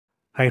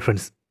Hi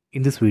friends,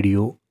 in this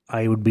video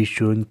I would be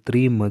showing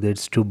three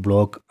methods to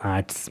block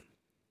ads.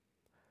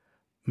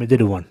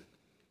 Method 1.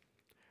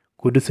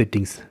 Go to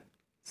settings.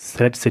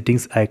 Select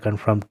settings icon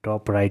from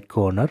top right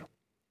corner.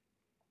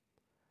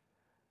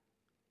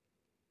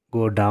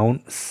 Go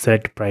down,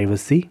 select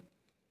privacy.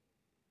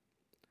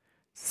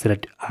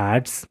 Select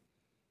ads.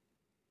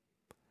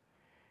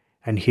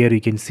 And here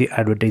you can see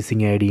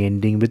advertising ID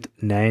ending with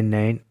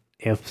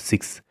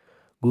 99F6.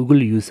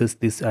 Google uses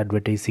this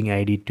advertising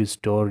ID to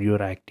store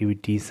your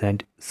activities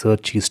and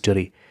search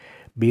history.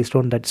 Based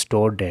on that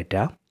stored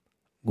data,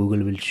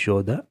 Google will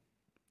show the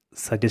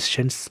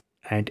suggestions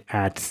and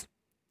ads.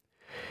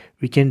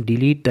 We can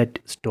delete that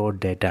stored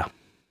data.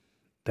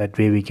 That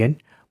way we can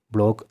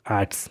block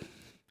ads.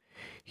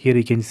 Here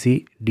you can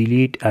see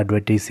delete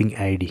advertising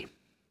ID.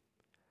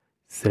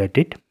 Select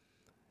it.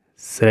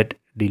 Select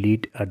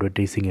delete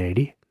advertising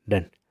ID.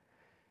 Done.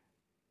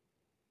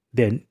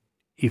 Then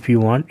if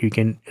you want, you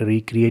can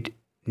recreate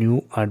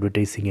new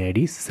advertising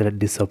ID. Select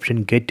this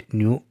option, get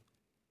new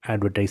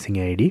advertising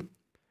ID.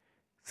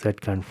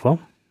 Select confirm.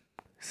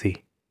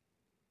 See.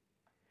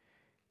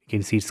 You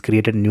can see it's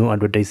created new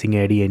advertising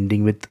ID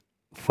ending with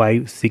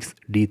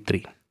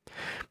 56D3.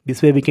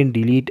 This way we can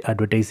delete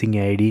advertising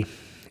ID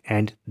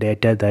and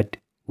data that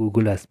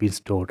Google has been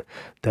stored.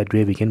 That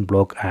way we can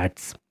block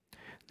ads.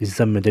 This is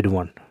a method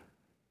 1.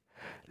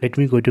 Let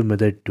me go to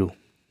method 2.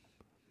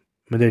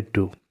 Method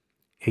 2.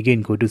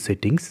 Again go to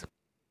settings.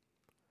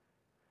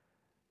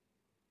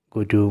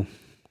 Go to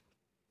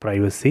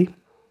privacy.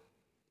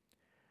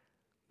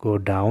 Go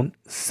down,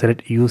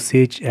 select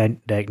usage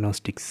and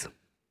diagnostics.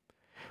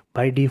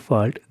 By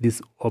default,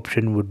 this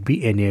option would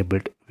be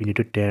enabled. We need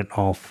to turn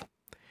off.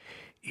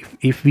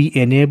 If we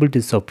enable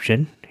this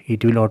option,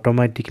 it will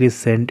automatically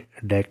send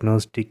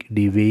diagnostic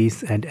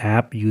device and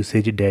app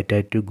usage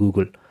data to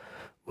Google.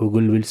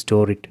 Google will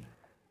store it.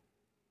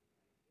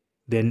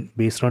 Then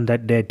based on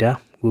that data,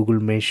 Google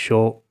may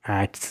show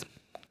ads.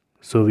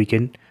 So we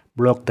can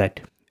block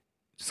that.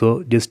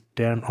 So just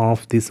turn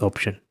off this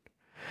option.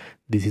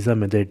 This is a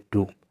method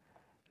 2.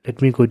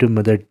 Let me go to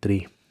method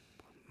 3.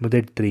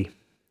 Method 3.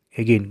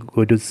 Again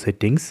go to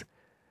settings,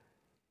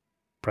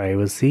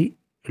 privacy,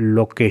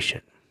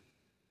 location.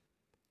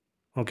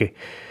 Okay.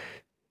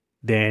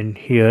 Then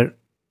here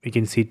we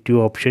can see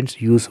two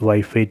options, use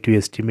Wi-Fi to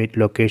estimate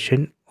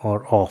location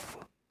or off.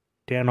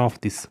 Turn off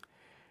this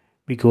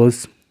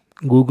because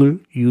Google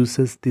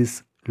uses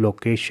this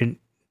location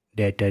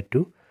data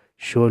to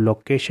show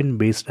location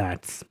based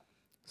ads.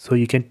 So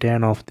you can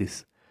turn off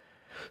this.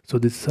 So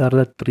these are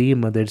the three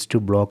methods to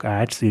block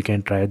ads. You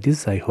can try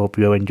this. I hope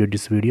you have enjoyed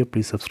this video.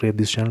 Please subscribe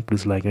this channel.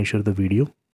 Please like and share the video.